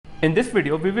In this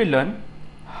video, we will learn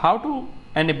how to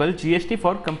enable GST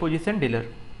for composition dealer.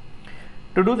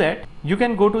 To do that, you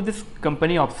can go to this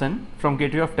company option from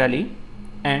Gateway of Tally,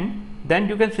 and then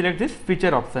you can select this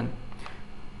feature option.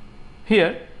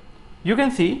 Here you can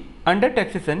see under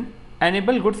taxation,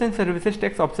 enable goods and services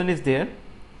tax option is there.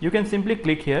 You can simply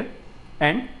click here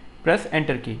and press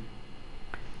enter key.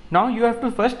 Now you have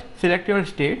to first select your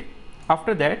state.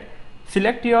 After that,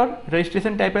 select your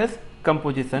registration type as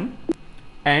composition,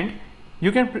 and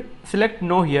you can select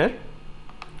no here.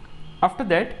 After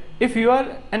that, if you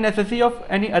are an SSE of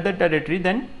any other territory,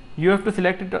 then you have to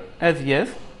select it as yes.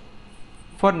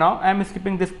 For now I am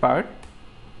skipping this part.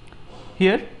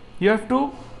 Here you have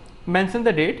to mention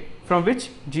the date from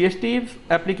which GST is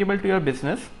applicable to your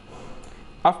business.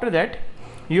 After that,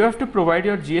 you have to provide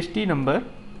your GST number,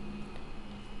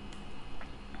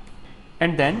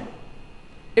 and then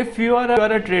if you are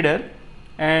a trader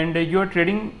and you are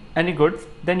trading any goods,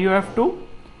 then you have to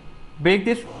make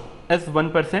this as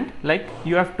 1%, like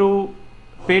you have to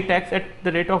pay tax at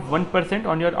the rate of 1%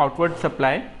 on your outward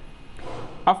supply.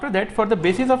 After that, for the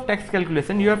basis of tax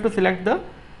calculation, you have to select the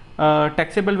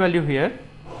taxable value here,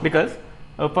 because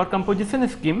for composition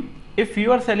scheme, if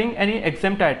you are selling any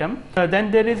exempt item,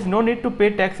 then there is no need to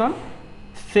pay tax on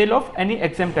sale of any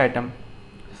exempt item.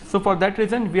 So for that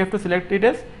reason, we have to select it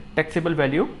as taxable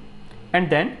value, and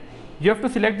then you have to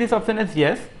select this option as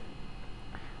yes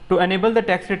to enable the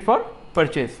tax rate for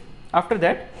purchase. After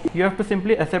that, you have to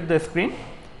simply accept the screen.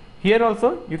 Here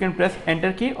also you can press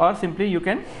enter key, or simply you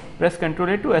can press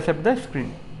Ctrl A to accept the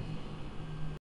screen.